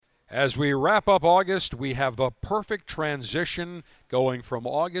As we wrap up August, we have the perfect transition going from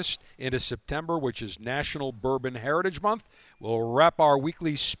August into September, which is National Bourbon Heritage Month. We'll wrap our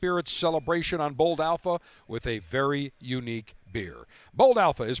weekly Spirits celebration on Bold Alpha with a very unique beer. Bold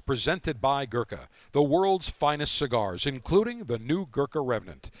Alpha is presented by Gurkha, the world's finest cigars, including the new Gurkha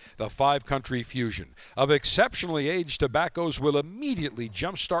Revenant. The five-country fusion of exceptionally aged tobaccos will immediately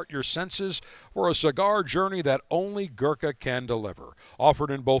jumpstart your senses for a cigar journey that only Gurkha can deliver.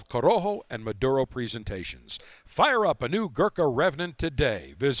 Offered in both Corojo and Maduro presentations. Fire up a new Gurkha Revenant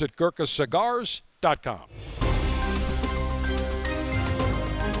today. Visit GurkhaCigars.com.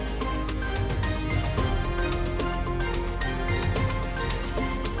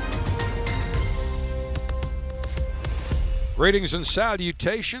 Greetings and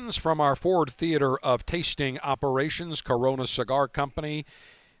salutations from our Ford Theater of Tasting Operations, Corona Cigar Company,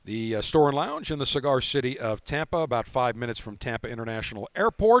 the store and lounge in the cigar city of Tampa, about 5 minutes from Tampa International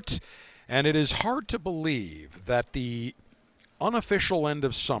Airport. And it is hard to believe that the unofficial end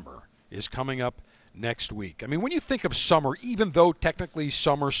of summer is coming up next week. I mean, when you think of summer, even though technically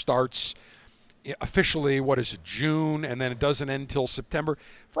summer starts officially, June, and then it doesn't end until September.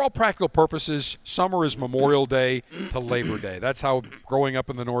 For all practical purposes, summer is Memorial Day to Labor Day. That's how, growing up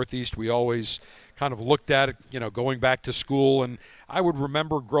in the Northeast, we always kind of looked at it, going back to school. And I would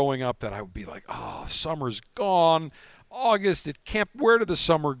remember growing up that I would be like, oh, summer's gone. August, where did the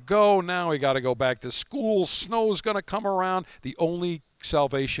summer go? Now we got to go back to school. Snow's going to come around. The only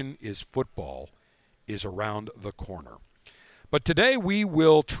salvation is football is around the corner. But today we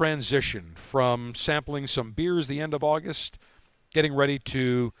will transition from sampling some beers the end of August, getting ready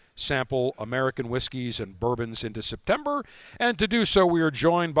to sample American whiskeys and bourbons into September. And to do so, we are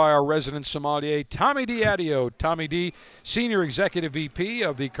joined by our resident sommelier, Tommy D'Addio. Tommy D, Senior Executive VP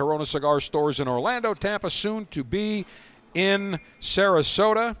of the Corona Cigar Stores in Orlando, Tampa, soon to be in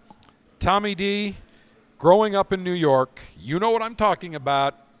Sarasota. Tommy D, growing up in New York, you know what I'm talking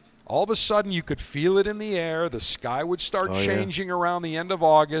about. All of a sudden, you could feel it in the air. The sky would start changing around the end of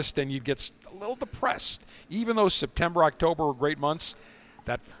August, and you'd get a little depressed. Even though September, October were great months,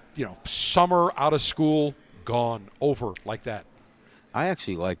 that, summer out of school, gone, over like that. I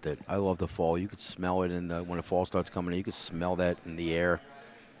actually liked it. I love the fall. You could smell it when the fall starts coming in. You could smell that in the air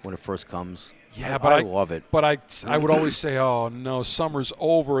when it first comes. Yeah, I love it. But I would always say, oh, no, summer's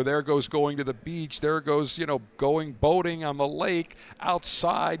over. There goes going to the beach. There goes, going boating on the lake,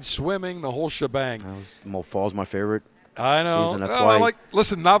 outside, swimming, the whole shebang. Fall's my favorite I know. season. That's why.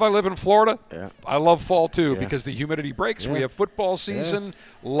 Listen, now that I live in Florida, I love fall too because the humidity breaks. Yeah. We have football season.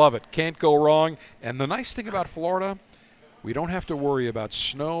 Love it. Can't go wrong. And the nice thing about Florida, we don't have to worry about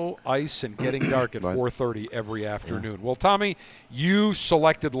snow, ice, and getting dark at 4:30 every afternoon. Well, Tommy, you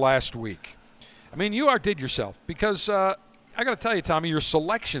selected last week. I mean, you outdid yourself because I got to tell you, Tommy, your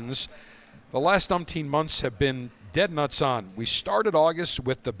selections the last umpteen months have been dead nuts on. We started August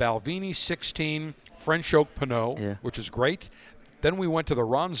with the Balvenie 16 French Oak Pinot, which is great. Then we went to the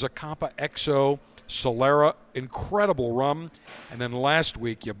Ron Zacampa XO Solera, incredible rum. And then last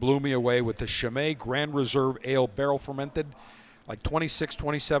week, you blew me away with the Chimay Grand Reserve Ale barrel fermented, like $26,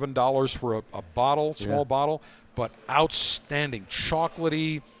 $27 for a bottle, small bottle, but outstanding,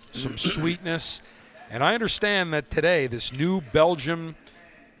 chocolatey, some sweetness. And I understand that today, this new Belgium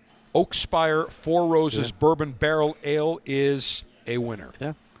Oakspire Four Roses Bourbon Barrel Ale is a winner.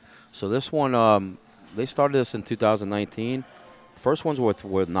 Yeah. So this one, they started this in 2019. First ones were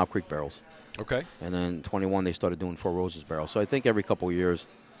with Knob Creek barrels. Okay. And then 21, they started doing Four Roses barrels. So I think every couple of years,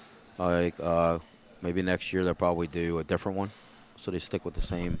 maybe next year they'll probably do a different one. So they stick with the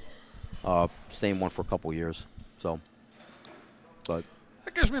same one for a couple of years. So, but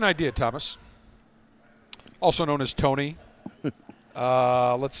that gives me an idea, Thomas. Also known as Tony.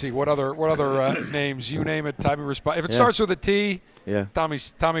 Let's see what other names. You name it, Tommy responds. If it starts with a T, Tommy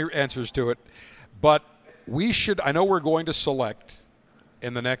answers to it. But we should. I know we're going to select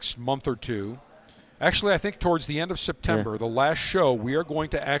in the next month or two. Actually, I think towards the end of September, the last show, we are going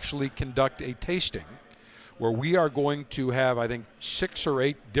to actually conduct a tasting where we are going to have, I think, 6 or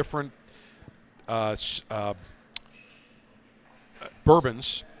 8 different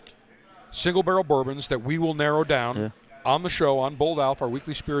bourbons, single barrel bourbons that we will narrow down on the show, on Bold Alpha, our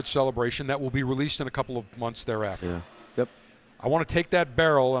weekly spirit celebration that will be released in a couple of months thereafter. Yeah. Yep. I want to take that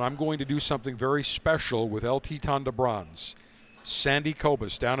barrel, and I'm going to do something very special with El Titan de Bronze. Sandy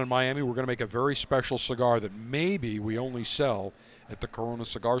Cobas down in Miami. We're going to make a very special cigar that maybe we only sell at the Corona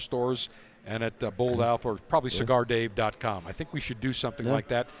Cigar Stores and at Bold Alpha, or probably CigarDave.com. I think we should do something like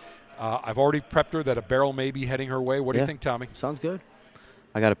that. I've already prepped her that a barrel may be heading her way. What do you think, Tommy? Sounds good.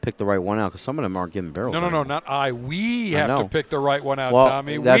 I got to pick the right one out because some of them aren't giving barrels. No, not I. We have to know. pick the right one out, Well,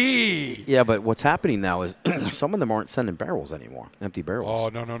 Tommy. We. Yeah, but what's happening now is some of them aren't sending barrels anymore, empty barrels. Oh,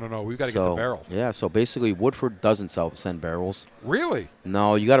 no. We've got to get the barrel. Yeah, so basically Woodford doesn't send barrels. Really?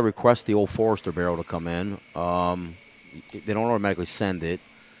 No, you got to request the Old Forester barrel to come in. They don't automatically send it.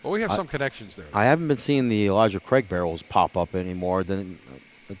 Well, we have some connections there. I haven't been seeing the Elijah Craig barrels pop up anymore. Then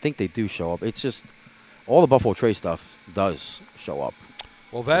I think they do show up. It's just all the Buffalo Trace stuff does show up.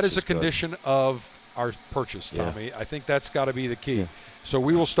 Well, that is a good. condition of our purchase, Tommy. Yeah. I think that's got to be the key. Yeah. So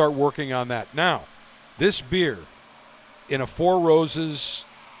we will start working on that. Now, this beer in a Four Roses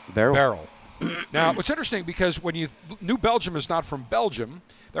barrel. Now, it's interesting because when New Belgium is not from Belgium,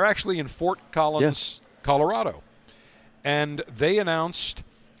 they're actually in Fort Collins, Colorado. And they announced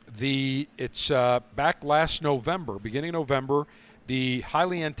back last November, beginning November, the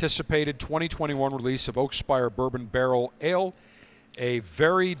highly anticipated 2021 release of Oakspire Bourbon Barrel Ale, a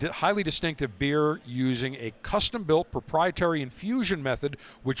very highly distinctive beer using a custom-built proprietary infusion method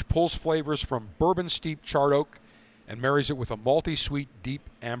which pulls flavors from bourbon-steeped charred oak and marries it with a malty, sweet, deep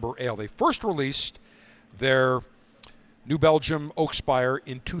amber ale. They first released their New Belgium Oakspire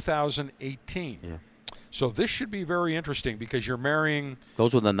in 2018. Yeah. So this should be very interesting because you're marrying...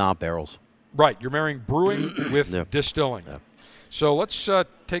 Those were the knob barrels. Right, you're marrying brewing with distilling. Yeah. So let's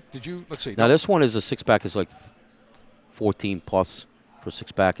let's see. Now this one is a 6-pack. It's like 14 plus for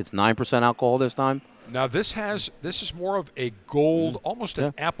 6-pack. It's 9% alcohol this time. Now this is more of a gold, almost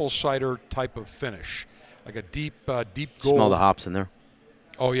an apple cider type of finish, like a deep gold. Smell the hops in there.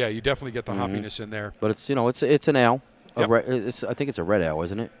 Oh yeah, you definitely get the hoppiness in there. But it's it's an ale. Yep. I think it's a red ale,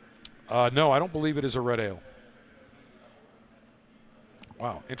 isn't it? No, I don't believe it is a red ale.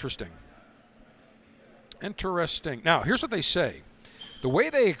 Wow, interesting. Interesting. Now, here's what they say. The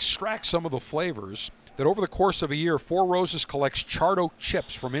way they extract some of the flavors, that over the course of a year, Four Roses collects charred oak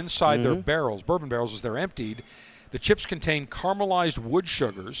chips from inside their barrels, bourbon barrels, as they're emptied. The chips contain caramelized wood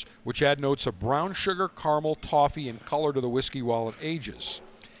sugars, which add notes of brown sugar, caramel, toffee, and color to the whiskey while it ages.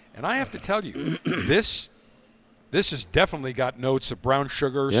 And I have to tell you, this has definitely got notes of brown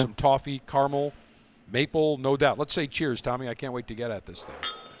sugar, some toffee, caramel, maple, no doubt. Let's say cheers, Tommy. I can't wait to get at this thing.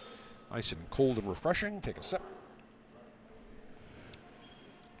 Nice and cold and refreshing. Take a sip.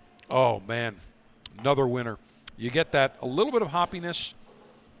 Oh, man. Another winner. You get that a little bit of hoppiness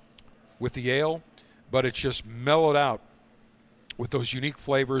with the ale, but it's just mellowed out with those unique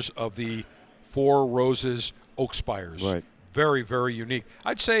flavors of the Four Roses Oakspires. Right. Very, very unique.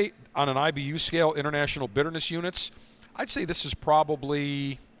 I'd say on an IBU scale, International Bitterness Units, I'd say this is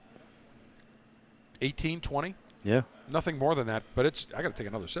probably 18, 20. Yeah. Nothing more than that, but I got to take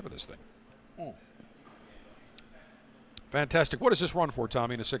another sip of this thing. Fantastic. What does this run for,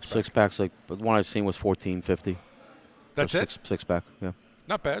 Tommy, in a 6-pack? 6-pack's like the one I've seen was $14.50. That's it? 6-pack, yeah.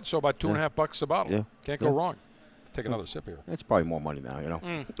 Not bad. So about $2.50 a bottle. Yeah. Can't go wrong. Take another sip here. It's probably more money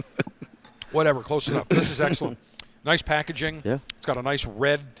now, Whatever, close enough. This is excellent. Nice packaging. Yeah. It's got a nice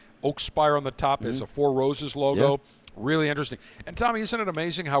red oak spire on the top. It's a Four Roses logo. Yeah. Really interesting. And, Tommy, isn't it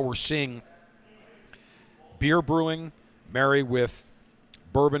amazing how we're seeing beer brewing marry with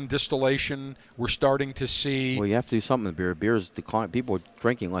bourbon distillation? We're starting to see... Well, you have to do something with beer. Beer is declining. People are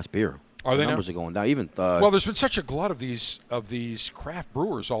drinking less beer. Are they numbers now? are going down. Even well, there's been such a glut of these craft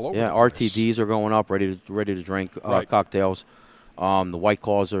brewers all over. Yeah, the place. RTDs are going up, ready to drink cocktails. The White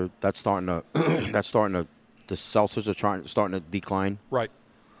Claws the seltzers are starting to decline. Right.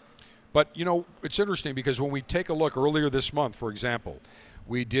 But it's interesting because when we take a look earlier this month, for example,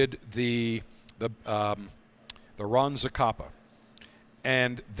 we did the Ron Zacapa,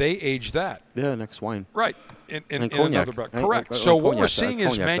 and they aged that. Yeah, next wine. Right. In cognac. another correct. So what we're seeing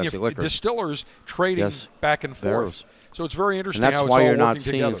is distillers trading back and forth. Barrels. So it's very interesting and that's how it's why all you're working not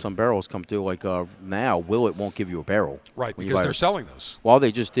seeing together. some barrels come through. Like now, Willet won't give you a barrel. Right, because they're selling those. Well,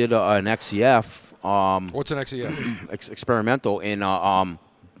 they just did an XCF. What's an XCF? Experimental in a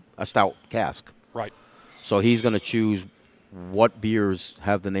stout cask. Right. So he's going to choose what beers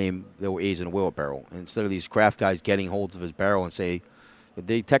have the name that were aged in a Willet barrel. And instead of these craft guys getting holds of his barrel and say,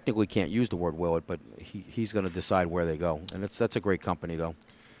 they technically can't use the word Willet, but he's going to decide where they go. And that's a great company, though,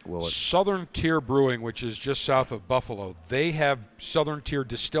 Willet. Southern Tier Brewing, which is just south of Buffalo, they have Southern Tier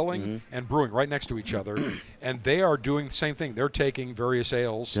Distilling and Brewing right next to each other, and they are doing the same thing. They're taking various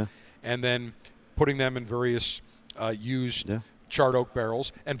ales and then putting them in various used charred oak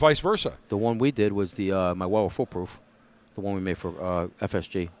barrels, and vice versa. The one we did was the my Weller Foolproof, the one we made for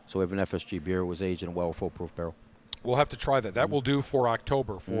FSG. So we have an FSG beer. It was aged in a Weller Foolproof barrel. We'll have to try that. That will do for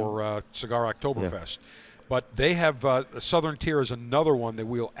October, for Cigar Oktoberfest. But they have Southern Tier is another one that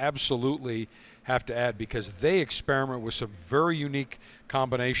we'll absolutely have to add, because they experiment with some very unique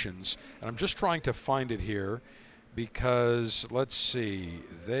combinations. And I'm just trying to find it here because, let's see,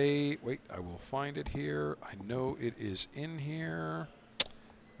 I will find it here. I know it is in here.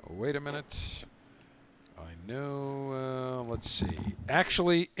 Oh, wait a minute. I know, let's see.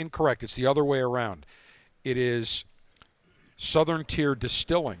 Actually, incorrect. It's the other way around. It is Southern Tier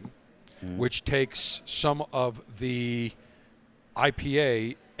Distilling, which takes some of the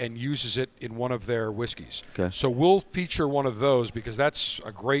IPA and uses it in one of their whiskeys. Okay. So we'll feature one of those because that's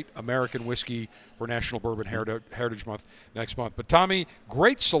a great American whiskey for National Bourbon Heritage Month next month. But, Tommy,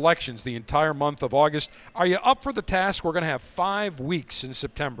 great selections the entire month of August. Are you up for the task? We're going to have 5 weeks in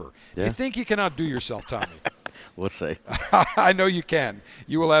September. Yeah. You think you can outdo yourself, Tommy? We'll see. I know you can.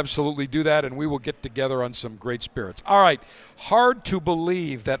 You will absolutely do that, and we will get together on some great spirits. All right. Hard to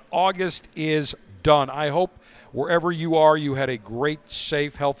believe that August is done. I hope wherever you are, you had a great,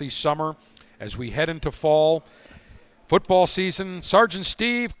 safe, healthy summer. As we head into fall football season, Sergeant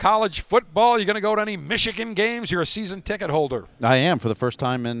Steve, college football, you going to go to any Michigan games? You're a season ticket holder. I am, for the first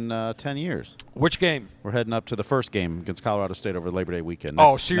time in 10 years. Which game? We're heading up to the first game against Colorado State over Labor Day weekend.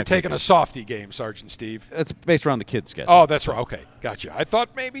 So you're taking a softy game, Sergeant Steve. It's based around the kids' schedule. Oh, that's right. Okay, gotcha. I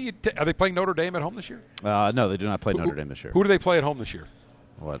thought maybe are they playing Notre Dame at home this year? No, they do not play Notre Dame this year. Who do they play at home this year?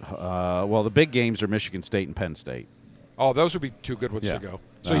 Well, the big games are Michigan State and Penn State. Oh, those would be two good ones Yeah. to go.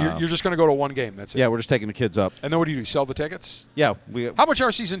 So you're just going to go to one game, that's it? Yeah, we're just taking the kids up. And then what do? Sell the tickets? Yeah. How much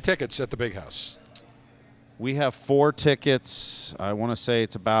are season tickets at the Big House? We have 4 tickets. I want to say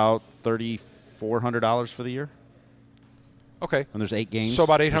it's about $3,400 for the year. Okay. And there's 8 games. So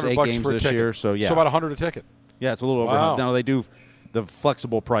about There's $800 8 bucks games for a this ticket. year, so yeah. So about $100 a ticket. Yeah, it's a little over. Wow. Now they do the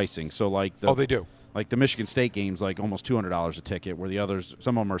flexible pricing. So like They do. Like the Michigan State games, like almost $200 a ticket, where the others,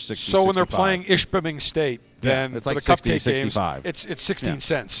 some of them are 60. So when they're 65. playing Ishpeming State, then it's for like the 60, cupcake 65. games, it's 16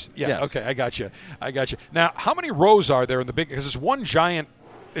 cents. Yeah. Yes. Okay, I got you. Now, how many rows are there in the big? Because it's one giant.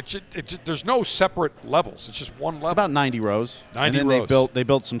 There's no separate levels. It's just one level. It's about 90 rows. 90 and then rows. they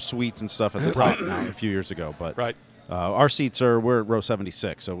built some suites and stuff at the top now, a few years ago. But Right. Our seats we're at row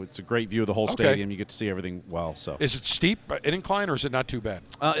 76, so it's a great view of the whole Okay. stadium. You get to see everything well. So Is it steep, an incline, or is it not too bad?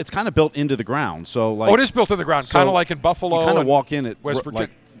 it's kind of built into the ground. So like It is built in the ground, so kind of like in Buffalo. You kind of and walk in at West Virginia.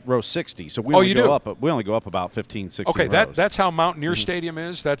 like row 60. So we Oh, only you go do? up. We only go up about 15, 16 Okay, rows. that's how Mountaineer Stadium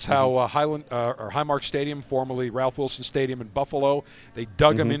is. That's how Highland or Highmark Stadium, formerly Ralph Wilson Stadium in Buffalo, they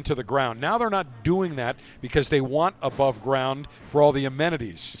dug them into the ground. Now they're not doing that because they want above ground for all the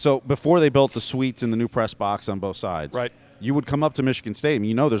amenities. So before they built the suites and the new press box on both sides, Right. You would come up to Michigan Stadium.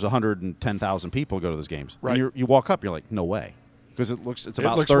 You know, there's 110,000 people go to those games. Right. And you walk up, you're like, no way, because it's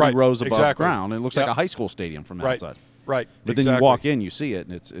about looks 30 right. rows above Exactly. ground, and it looks Yep. like a high school stadium from Right, outside. right. But exactly. then you walk in, you see it,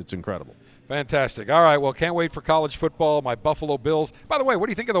 and it's incredible. Fantastic. All right, well, can't wait for college football. My Buffalo Bills. By the way, what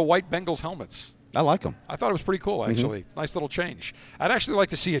do you think of the white Bengals helmets? I like them. I thought it was pretty cool, actually. Nice little change. I'd actually like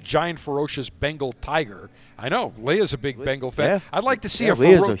to see a giant, ferocious Bengal tiger. I know Leah's a big Bengal fan. Yeah. I'd like to see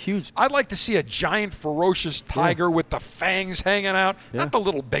Leah's a huge. I'd like to see a giant, ferocious tiger with the fangs hanging out, not the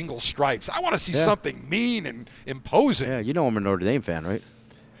little Bengal stripes. I want to see something mean and imposing. Yeah, you know I'm a Notre Dame fan, right?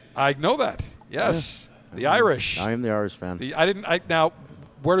 I know that. Yes, the Irish. I am the Irish fan. Now,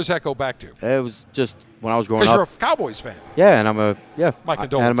 where does that go back to? It was just when I was growing Because you're up. a Cowboys fan. Yeah, and My and I'm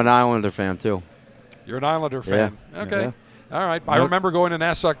condolences. an Islander fan too. You're an Islander fan. Yeah. Okay. Yeah. All right. I remember going to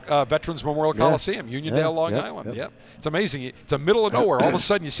Nassau Veterans Memorial Coliseum, Uniondale, Long Yeah. Island. Yeah. Yep. It's amazing. It's the middle of nowhere. All of a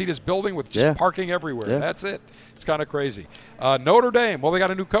sudden, you see this building with just parking everywhere. Yeah. That's it. It's kind of crazy. Notre Dame. Well, they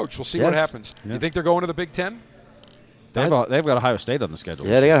got a new coach. We'll see what Yes. happens. Yeah. You think they're going to the Big Ten? They've got Ohio State on the schedule.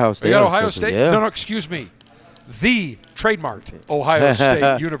 Yeah, they got Ohio State. They got on Ohio schedule. State? Yeah. No, excuse me. The trademarked Ohio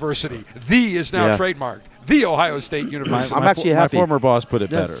State University. The is now Yeah. trademarked. The Ohio State University. I'm actually happy. My former boss put it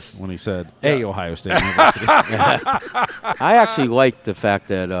better when he said a Ohio State University. I actually like the fact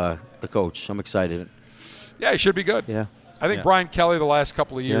that the coach. I'm excited. Yeah, it should be good. Yeah. I think Yeah. Brian Kelly the last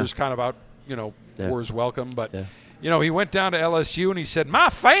couple of years Yeah. kind of out, Yeah. wore his welcome. But, Yeah. he went down to LSU and he said, my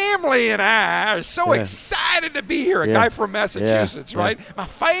family and I are so Yeah. excited to be here. A Yeah. guy from Massachusetts, Yeah. right? My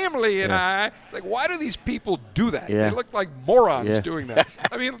family and Yeah. I. It's like, why do these people do that? Yeah. They look like morons Yeah. doing that.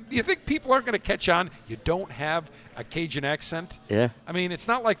 I mean, you think people aren't going to catch on? You don't have a Cajun accent? Yeah. I mean, it's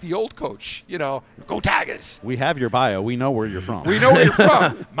not like the old coach, go Tigers. We have your bio. We know where you're from. We know where you're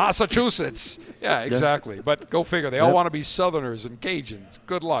from. Massachusetts. Yeah, exactly. But go figure. They all Yep. want to be Southerners and Cajuns.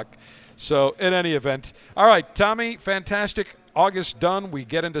 Good luck. So, in any event. All right, Tommy, fantastic. August done. We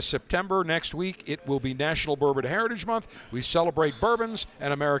get into September. Next week, it will be National Bourbon Heritage Month. We celebrate bourbons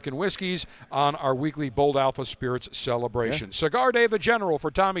and American whiskeys on our weekly Bold Alpha Spirits celebration. Cigar Dave the General for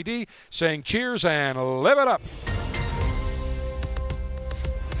Tommy D saying cheers and live it up.